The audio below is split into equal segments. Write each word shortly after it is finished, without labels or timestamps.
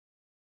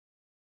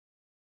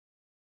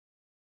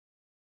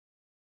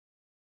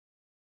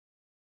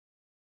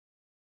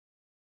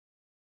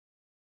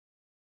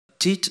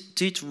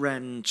Did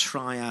Wren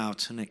try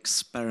out and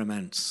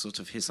experiment sort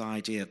of his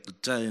idea of the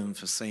dome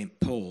for St.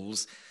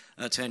 Paul's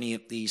at any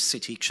of the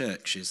city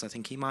churches? I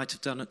think he might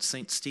have done at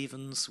St.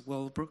 Stephen's,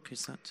 Walbrook,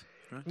 is that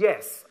right?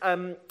 Yes,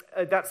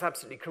 that's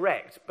absolutely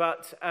correct.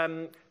 But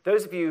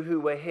those of you who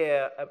were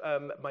here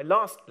at my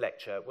last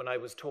lecture, when I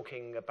was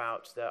talking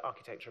about the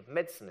architecture of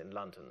medicine in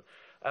London,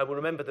 will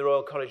remember the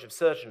Royal College of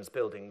Surgeons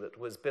building that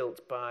was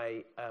built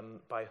by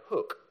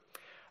Hooke.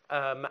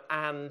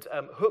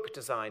 Hooke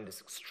designed this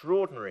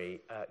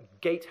extraordinary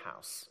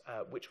gatehouse,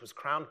 which was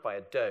crowned by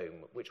a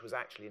dome, which was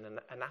actually an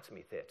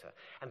anatomy theatre.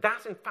 And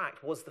that, in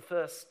fact, was the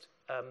first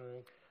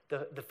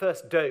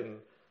dome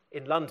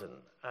in London,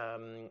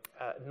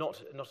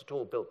 not at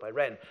all built by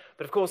Wren.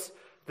 But of course,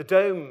 the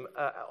dome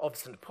of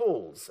St.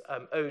 Paul's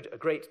owed a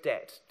great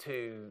debt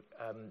to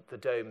the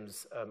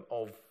domes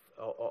of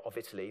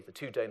Italy, the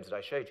two domes that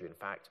I showed you, in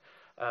fact,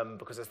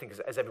 because I think,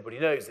 as everybody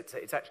knows,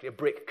 it's actually a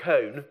brick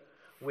cone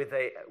with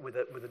a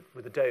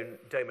dome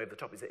over the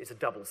top. It's a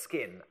double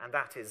skin, and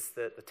that is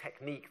the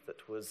technique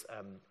that was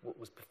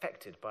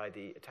perfected by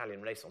the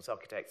Italian Renaissance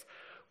architects,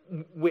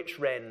 which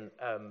Wren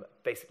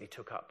basically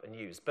took up and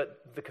used.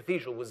 But the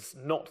cathedral was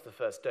not the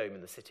first dome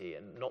in the city,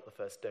 and not the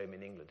first dome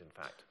in England, in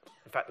fact.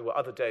 In fact, there were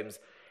other domes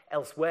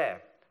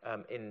elsewhere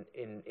in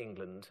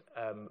England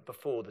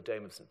before the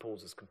dome of St.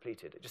 Paul's was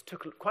completed. It just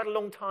took quite a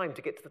long time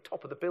to get to the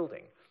top of the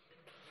building.